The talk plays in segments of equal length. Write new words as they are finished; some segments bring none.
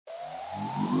The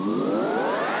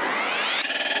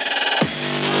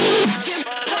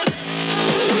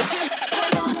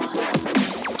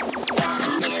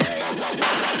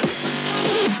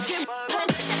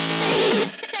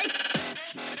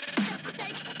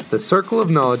Circle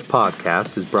of Knowledge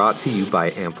podcast is brought to you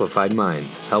by Amplified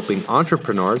Minds, helping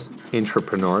entrepreneurs,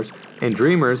 intrapreneurs, and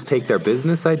dreamers take their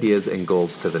business ideas and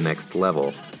goals to the next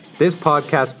level. This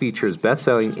podcast features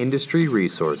best-selling industry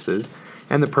resources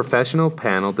and the professional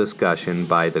panel discussion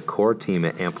by the core team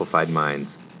at Amplified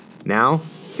Minds. Now,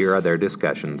 here are their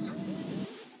discussions.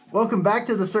 Welcome back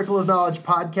to the Circle of Knowledge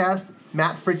podcast.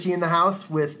 Matt Fritchie in the house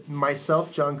with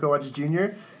myself, John Kowach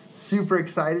Jr., super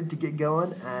excited to get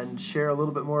going and share a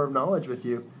little bit more of knowledge with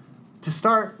you. To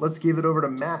start, let's give it over to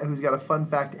Matt, who's got a fun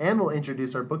fact and will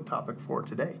introduce our book topic for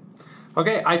today.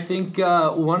 Okay, I think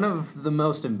one of the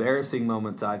most embarrassing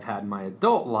moments I've had in my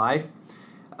adult life,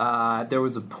 there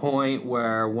was a point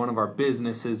where one of our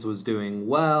businesses was doing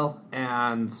well,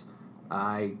 and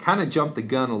I kind of jumped the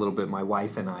gun a little bit, my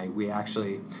wife and I.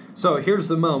 So here's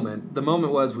the moment. The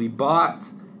moment was we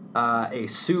bought a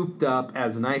souped up,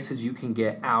 as nice as you can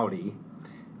get Audi,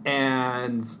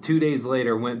 and 2 days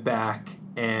later went back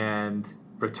and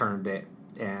returned it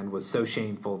and was so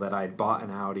shameful that I'd bought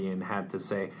an Audi and had to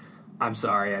say, I'm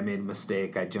sorry, I made a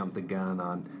mistake, I jumped the gun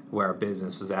on where our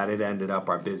business was at. It ended up,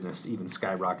 our business even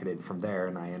skyrocketed from there,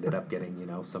 and I ended up getting,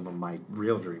 some of my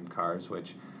real dream cars,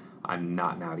 which I'm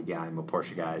not an Audi guy, I'm a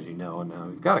Porsche guy, as you know, and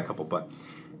we've got a couple, but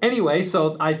anyway,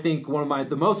 so I think one of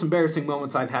the most embarrassing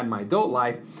moments I've had in my adult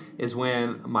life is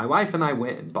when my wife and I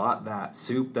went and bought that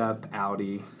souped-up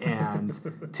Audi, and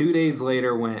 2 days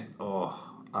later went,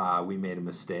 we made a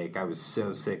mistake. I was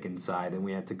so sick inside, and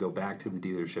we had to go back to the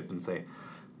dealership and say,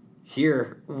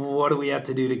 here, what do we have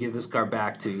to do to give this car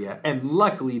back to you? And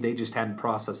luckily, they just hadn't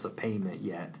processed the payment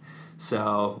yet.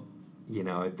 So,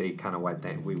 they kind of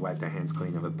we wiped our hands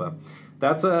clean of it, but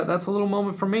that's a little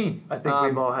moment for me. I think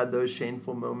we've all had those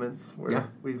shameful moments where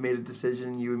we've made a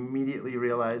decision, you immediately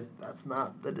realize that's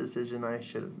not the decision I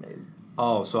should have made.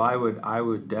 Oh, so I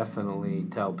would definitely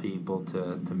tell people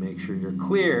to make sure you're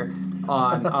clear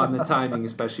on the timing,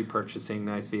 especially purchasing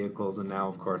nice vehicles. And now,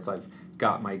 of course, I've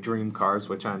got my dream cars,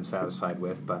 which I'm satisfied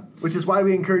with. Which is why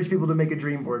we encourage people to make a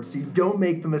dream board, so you don't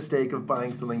make the mistake of buying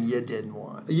something you didn't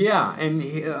want. Yeah, and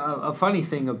a funny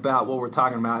thing about what we're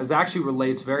talking about is actually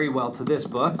relates very well to this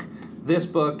book. This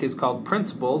book is called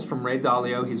Principles from Ray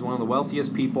Dalio. He's one of the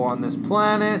wealthiest people on this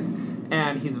planet,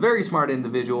 and he's a very smart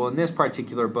individual. In this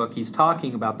particular book, he's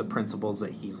talking about the principles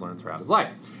that he's learned throughout his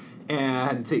life.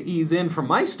 And to ease in from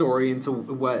my story into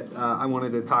what I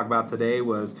wanted to talk about today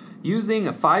was using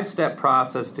a 5-step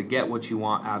process to get what you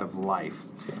want out of life.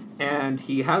 And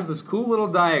he has this cool little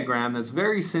diagram that's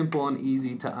very simple and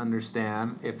easy to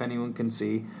understand, if anyone can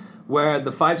see, where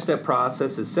the 5-step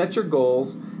process is set your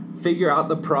goals, figure out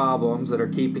the problems that are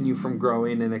keeping you from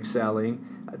growing and excelling,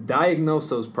 diagnose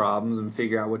those problems and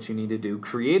figure out what you need to do,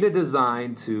 create a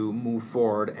design to move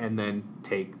forward, and then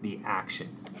take the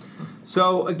action.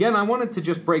 So again, I wanted to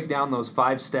just break down those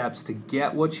 5 steps to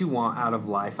get what you want out of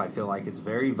life. I feel like it's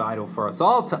very vital for us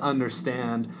all to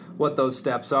understand what those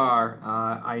steps are.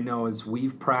 I know as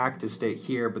we've practiced it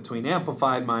here between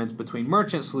Amplified Minds, between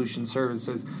Merchant Solution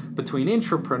Services, between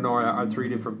Intrapreneur, our 3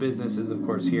 different businesses, of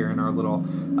course, here in our little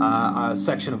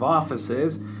section of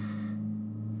offices,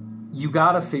 you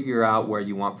got to figure out where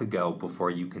you want to go before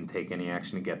you can take any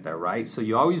action to get there, right? So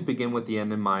you always begin with the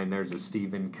end in mind. There's a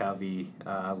Stephen Covey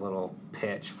little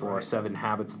pitch for 7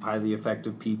 Habits of Highly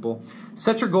Effective People.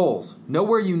 Set your goals. Know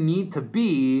where you need to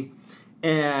be,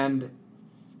 and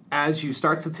as you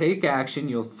start to take action,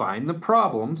 you'll find the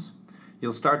problems.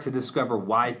 You'll start to discover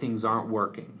why things aren't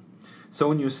working. So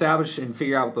when you establish and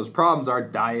figure out what those problems are,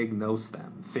 diagnose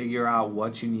them. Figure out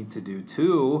what you need to do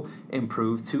to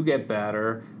improve, to get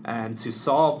better, and to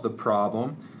solve the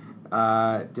problem.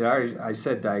 I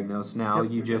said diagnose. Now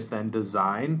you just then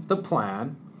design the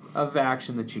plan of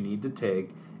action that you need to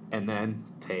take, and then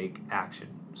take action.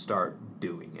 Start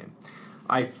doing it.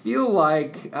 I feel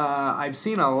like I've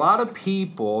seen a lot of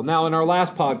people. Now, in our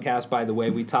last podcast, by the way,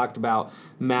 we talked about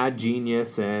mad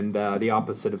genius and the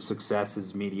opposite of success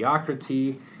is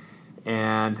mediocrity,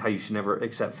 and how you should never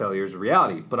accept failure as a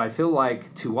reality. But I feel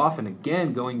like too often,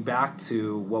 again, going back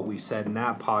to what we said in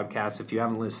that podcast, if you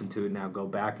haven't listened to it now, go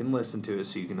back and listen to it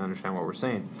so you can understand what we're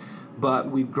saying. But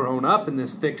we've grown up in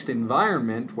this fixed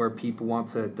environment where people want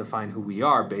to define who we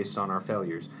are based on our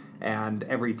failures. And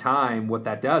every time, what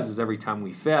that does is every time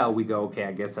we fail, we go, okay,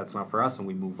 I guess that's not for us, and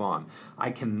we move on.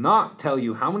 I cannot tell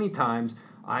you how many times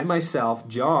I myself,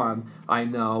 John, I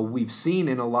know we've seen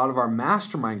in a lot of our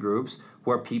mastermind groups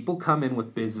where people come in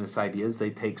with business ideas, they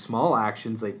take small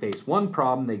actions, they face one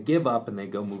problem, they give up, and they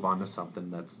go move on to something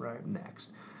that's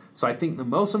next. So I think the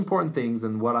most important things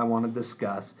and what I want to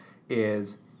discuss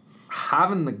is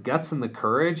having the guts and the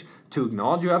courage to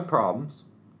acknowledge you have problems,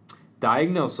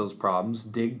 diagnose those problems,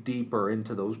 dig deeper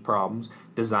into those problems,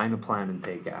 design a plan, and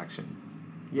take action.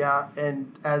 Yeah,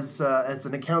 and as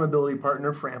an accountability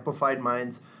partner for Amplified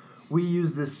Minds, we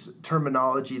use this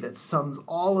terminology that sums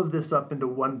all of this up into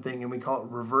one thing, and we call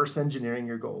it reverse engineering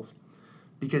your goals.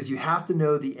 Because you have to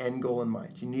know the end goal in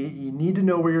mind. You need to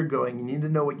know where you're going. You need to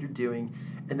know what you're doing.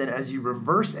 And then as you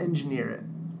reverse engineer it,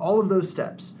 all of those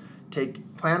steps,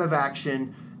 take plan of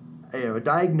action, a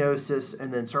diagnosis,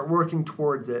 and then start working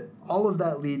towards it. All of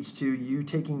that leads to you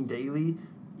taking daily,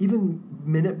 even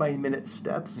minute by minute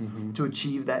steps to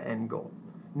achieve that end goal.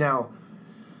 Now,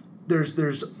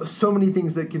 there's so many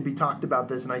things that can be talked about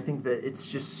this, and I think that it's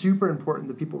just super important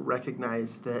that people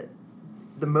recognize that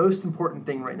the most important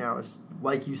thing right now is,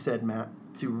 like you said, Matt,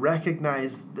 to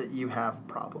recognize that you have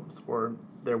problems, or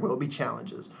there will be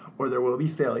challenges, or there will be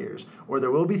failures, or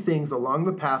there will be things along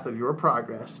the path of your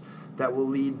progress that will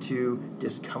lead to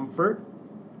discomfort,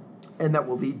 and that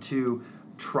will lead to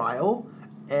trial,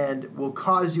 and will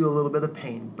cause you a little bit of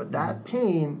pain. But that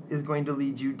pain is going to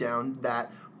lead you down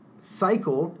that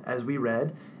cycle, as we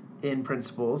read in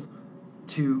Principles,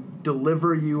 to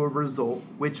deliver you a result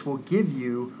which will give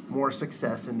you more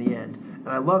success in the end. And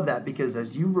I love that, because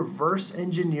as you reverse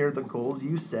engineer the goals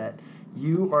you set,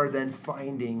 you are then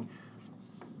finding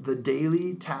the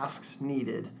daily tasks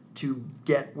needed to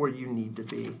get where you need to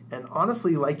be. And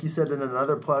honestly, like you said in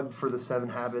another plug for the 7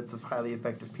 Habits of Highly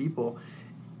Effective People,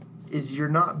 is you're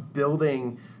not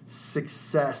building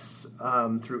success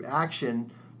through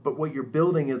action, but what you're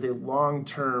building is a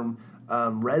long-term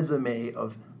resume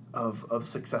of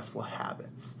successful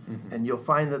habits. And you'll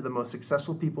find that the most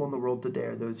successful people in the world today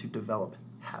are those who develop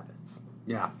habits.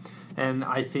 Yeah, and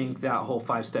I think that whole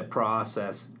 5-step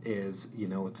process is,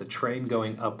 it's a train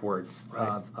going upwards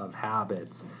of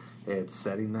habits. It's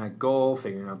setting that goal,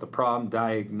 figuring out the problem,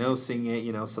 diagnosing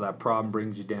it, so that problem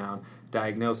brings you down,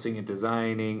 diagnosing it,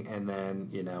 designing, and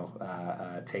then,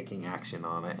 taking action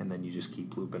on it, and then you just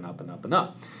keep looping up and up and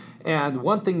up. And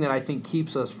one thing that I think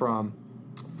keeps us from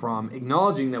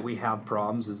acknowledging that we have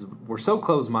problems is we're so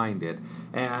close-minded.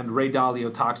 And Ray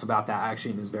Dalio talks about that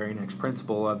actually in his very next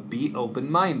principle of be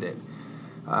open-minded.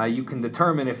 You can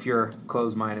determine if you're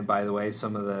closed-minded, by the way.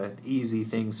 Some of the easy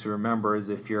things to remember is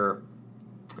if you're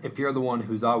the one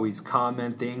who's always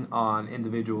commenting on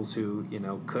individuals who,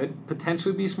 could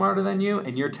potentially be smarter than you,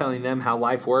 and you're telling them how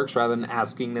life works rather than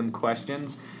asking them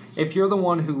questions. If you're the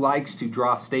one who likes to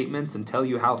draw statements and tell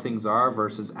you how things are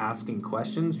versus asking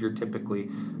questions, you're typically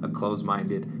a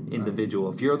closed-minded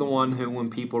individual. If you're the one who, when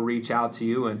people reach out to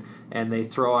you and they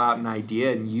throw out an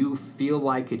idea and you feel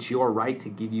like it's your right to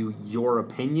give you your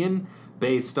opinion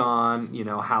based on,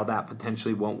 how that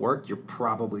potentially won't work, you're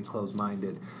probably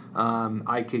closed-minded.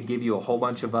 I could give you a whole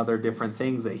bunch of other different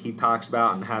things that he talks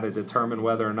about and how to determine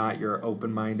whether or not you're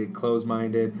open-minded,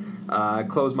 closed-minded.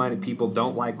 Closed-minded people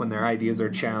don't like when their ideas are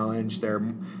challenged.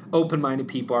 Open-minded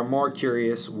people are more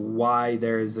curious why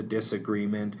there is a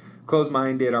disagreement.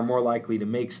 Closed-minded are more likely to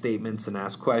make statements and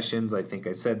ask questions. I think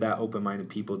I said that. Open-minded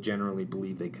people generally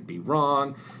believe they could be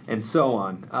wrong, and so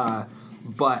on.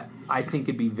 But I think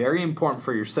it'd be very important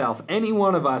for yourself, any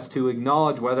one of us, to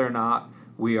acknowledge whether or not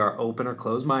we are open or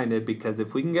closed-minded, because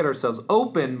if we can get ourselves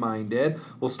open-minded,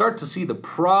 we'll start to see the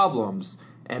problems,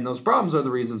 and those problems are the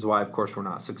reasons why, of course, we're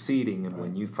not succeeding. And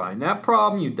when you find that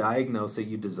problem, you diagnose it,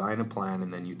 you design a plan,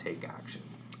 and then you take action.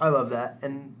 I love that.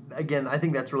 And again, I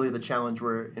think that's really the challenge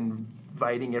we're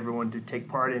inviting everyone to take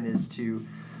part in, is to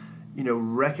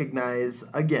recognize,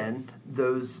 again,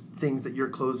 those things that you're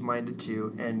closed-minded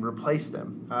to and replace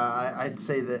them. I'd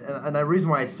say that, and the reason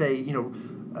why I say,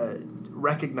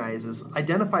 recognize is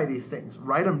identify these things,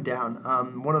 write them down.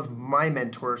 One of my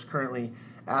mentors currently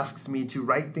asks me to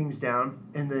write things down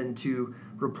and then to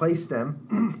replace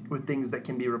them with things that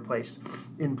can be replaced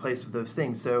in place of those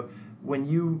things. So when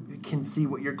you can see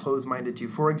what you're closed-minded to,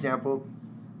 for example,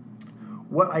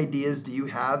 what ideas do you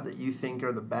have that you think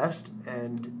are the best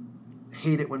and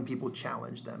hate it when people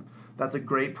challenge them? That's a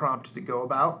great prompt to go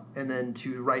about, and then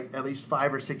to write at least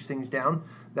 5 or 6 things down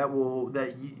that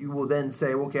you will then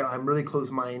say, okay, I'm really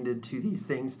close-minded to these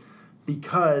things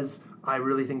because I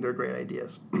really think they're great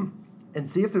ideas. And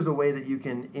see if there's a way that you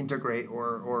can integrate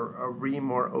or be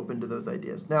more open to those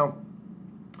ideas. Now,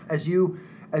 as you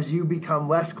become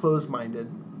less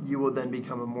closed-minded, you will then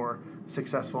become a more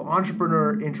successful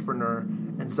entrepreneur,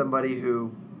 and somebody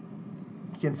who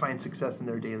can find success in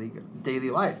their daily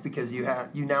life, because you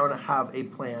now have a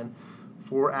plan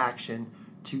for action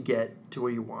to get to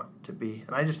where you want to be.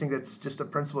 And I just think that's just a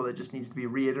principle that just needs to be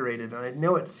reiterated. And I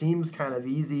know it seems kind of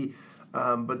easy,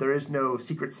 but there is no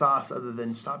secret sauce other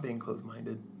than stop being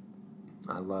closed-minded.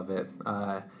 I love it.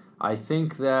 I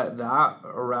think that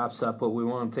wraps up what we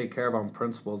want to take care of on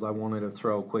principles. I wanted to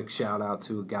throw a quick shout out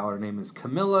to a gal. Her name is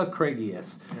Camilla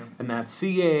Craigius, and that's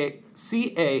Camilla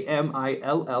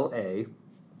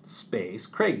space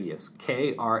Craigius,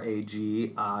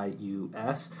 Kragius.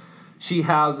 She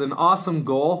has an awesome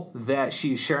goal that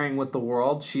she's sharing with the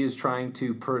world. She is trying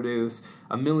to produce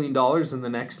 $1 million in the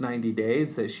next 90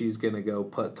 days that she's going to go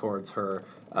put towards her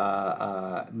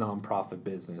nonprofit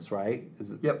business, right?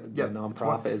 Yep. The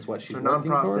nonprofit is what she's her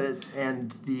working toward. Nonprofit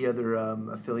and the other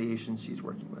affiliations she's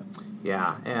working with.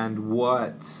 Yeah, and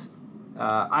what...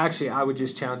 I would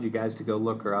just challenge you guys to go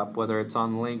look her up, whether it's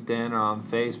on LinkedIn or on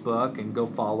Facebook, and go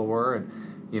follow her and,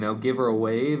 give her a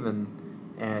wave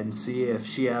and see if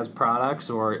she has products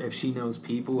or if she knows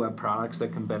people who have products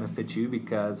that can benefit you,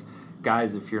 because,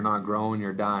 guys, if you're not growing,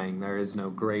 you're dying. There is no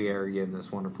gray area in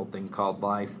this wonderful thing called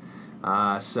life.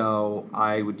 So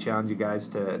I would challenge you guys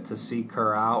to seek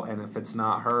her out, and if it's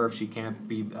not her, if she can't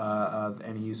be of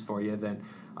any use for you, then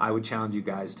I would challenge you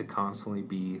guys to constantly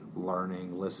be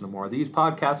learning, listen to more of these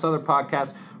podcasts, other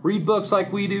podcasts, read books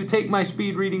like we do, take my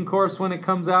speed reading course when it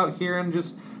comes out here in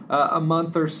just a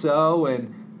month or so,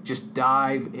 and just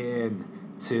dive in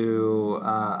to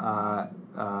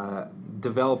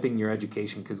developing your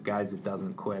education, because, guys, it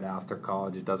doesn't quit after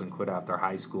college. It doesn't quit after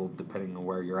high school, depending on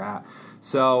where you're at.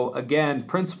 So, again,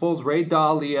 principles, Ray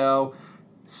Dalio,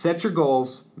 set your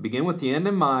goals, begin with the end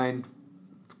in mind.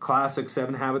 Classic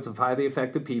 7 Habits of Highly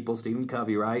Effective People, Stephen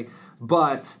Covey, right?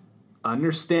 But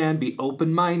understand, be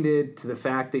open-minded to the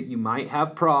fact that you might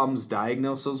have problems,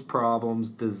 diagnose those problems,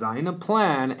 design a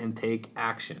plan, and take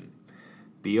action.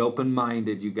 Be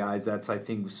open-minded, you guys. That's, I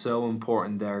think, so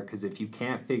important there, because if you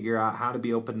can't figure out how to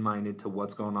be open-minded to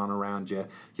what's going on around you,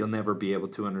 you'll never be able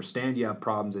to understand you have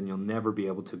problems, and you'll never be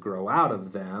able to grow out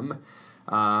of them.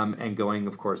 And going,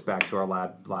 of course, back to our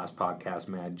last podcast,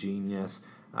 Mad Genius,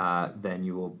 then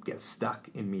you will get stuck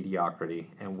in mediocrity,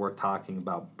 and we're talking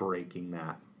about breaking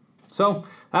that. So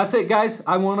that's it, guys.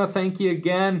 I want to thank you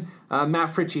again, Matt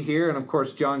Fritchie here, and of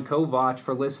course John Kovach,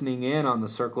 for listening in on the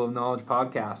Circle of Knowledge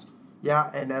podcast.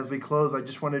 Yeah, and as we close, I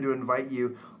just wanted to invite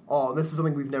you all. This is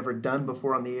something we've never done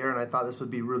before on the air, and I thought this would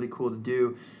be really cool to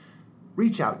do.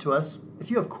 Reach out to us.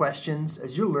 If you have questions,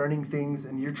 as you're learning things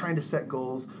and you're trying to set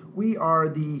goals, we are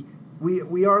the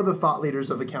thought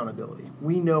leaders of accountability.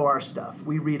 We know our stuff.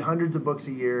 We read hundreds of books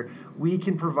a year. We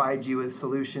can provide you with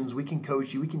solutions. We can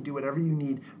coach you. We can do whatever you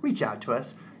need. Reach out to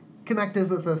us. Connect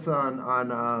with us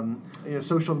on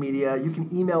social media. You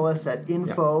can email us at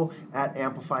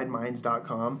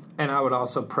info@amplifiedminds.com. And I would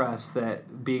also press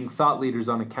that being thought leaders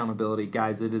on accountability,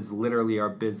 guys, it is literally our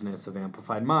business of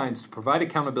Amplified Minds to provide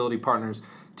accountability partners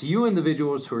to you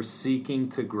individuals who are seeking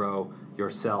to grow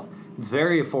yourself. It's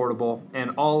very affordable,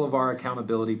 and all of our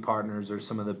accountability partners are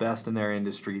some of the best in their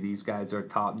industry. These guys are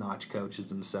top-notch coaches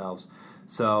themselves.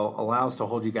 So allow us to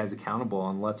hold you guys accountable,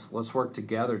 and let's work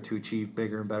together to achieve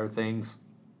bigger and better things.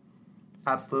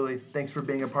 Absolutely. Thanks for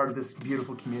being a part of this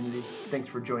beautiful community. Thanks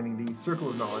for joining the Circle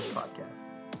of Knowledge podcast.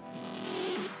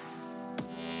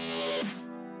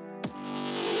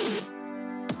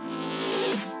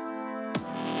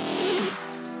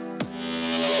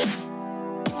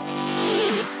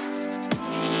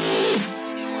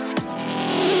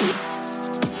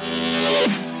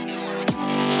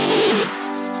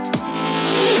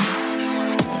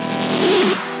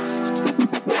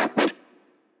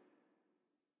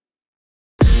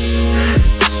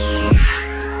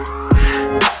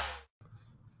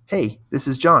 Hey, this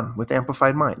is John with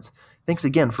Amplified Minds. Thanks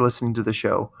again for listening to the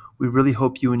show. We really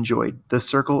hope you enjoyed the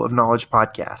Circle of Knowledge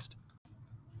podcast.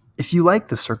 If you like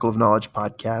the Circle of Knowledge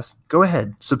podcast, go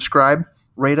ahead, subscribe,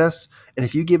 rate us, and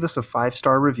if you give us a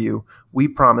 5-star review, we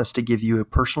promise to give you a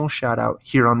personal shout out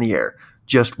here on the air.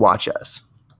 Just watch us.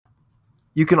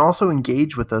 You can also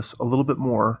engage with us a little bit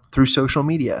more through social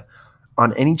media.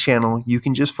 On any channel, you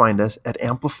can just find us at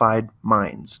Amplified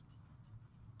Minds.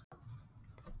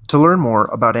 To learn more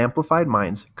about Amplified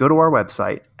Minds, go to our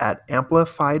website at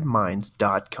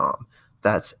amplifiedminds.com.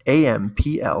 That's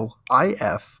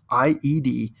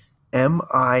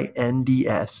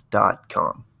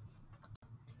AMPLIFIEDMINDS.com.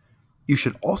 You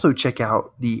should also check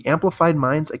out the Amplified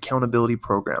Minds Accountability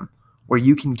Program, where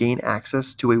you can gain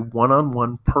access to a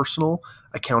one-on-one personal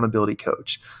accountability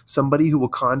coach, somebody who will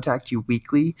contact you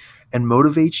weekly and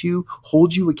motivate you,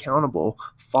 hold you accountable,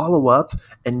 follow up,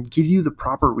 and give you the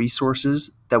proper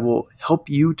resources that will help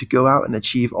you to go out and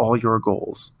achieve all your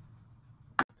goals.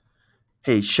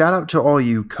 Hey, shout out to all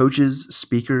you coaches,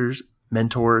 speakers,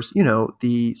 mentors,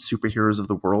 the superheroes of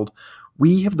the world.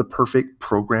 We have the perfect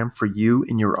program for you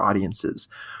and your audiences.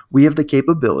 We have the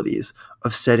capabilities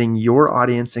of setting your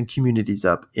audience and communities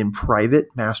up in private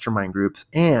mastermind groups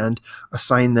and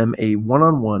assign them a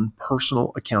one-on-one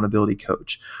personal accountability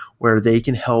coach where they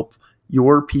can help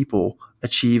your people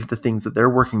achieve the things that they're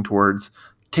working towards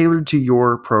tailored to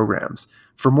your programs.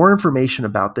 For more information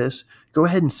about this, go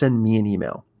ahead and send me an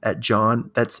email at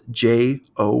John, that's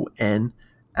JON,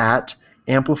 at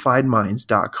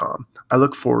amplifiedminds.com. I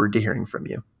look forward to hearing from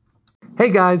you. Hey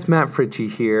guys, Matt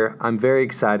Fritchie here. I'm very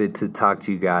excited to talk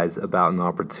to you guys about an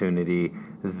opportunity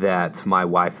that my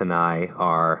wife and I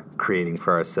are creating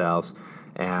for ourselves.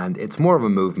 And it's more of a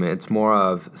movement. It's more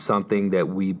of something that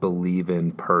we believe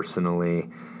in personally.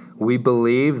 We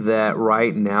believe that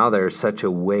right now there's such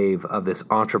a wave of this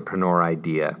entrepreneur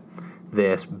idea,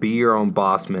 this be your own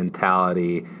boss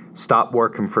mentality, stop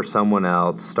working for someone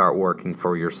else, start working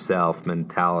for yourself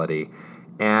mentality.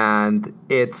 And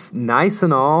it's nice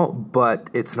and all, but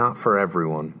it's not for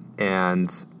everyone. And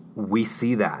we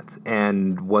see that.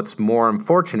 And what's more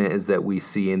unfortunate is that we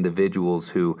see individuals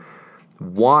who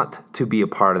want to be a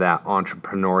part of that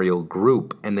entrepreneurial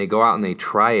group, and they go out and they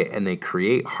try it and they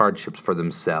create hardships for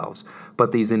themselves.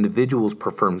 But these individuals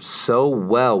perform so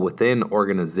well within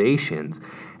organizations,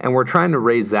 and we're trying to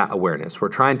raise that awareness. We're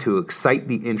trying to excite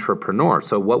the intrapreneur.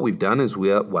 So what we've done is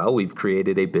we've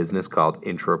created a business called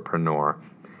Intrapreneur,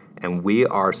 and we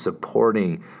are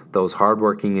supporting those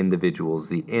hardworking individuals,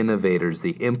 the innovators,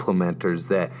 the implementers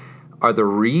that are the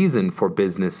reason for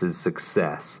business's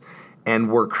success.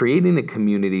 And we're creating a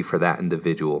community for that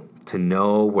individual to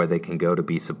know where they can go to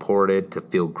be supported, to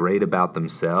feel great about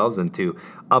themselves, and to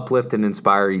uplift and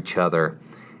inspire each other.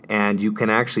 And you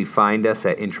can actually find us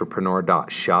at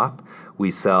intrapreneur.shop. We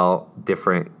sell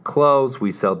different clothes,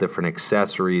 we sell different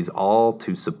accessories, all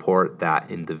to support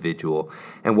that individual.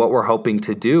 And what we're hoping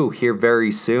to do here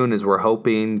very soon is we're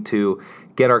hoping to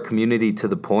get our community to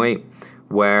the point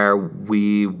where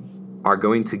we are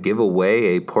going to give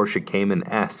away a Porsche Cayman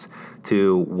S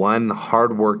to one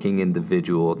hardworking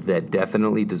individual that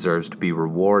definitely deserves to be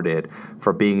rewarded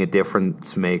for being a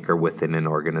difference maker within an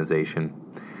organization.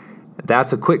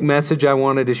 That's a quick message I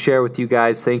wanted to share with you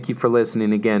guys. Thank you for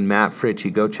listening again. Matt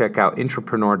Fritchie. Go check out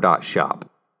intrapreneur.shop.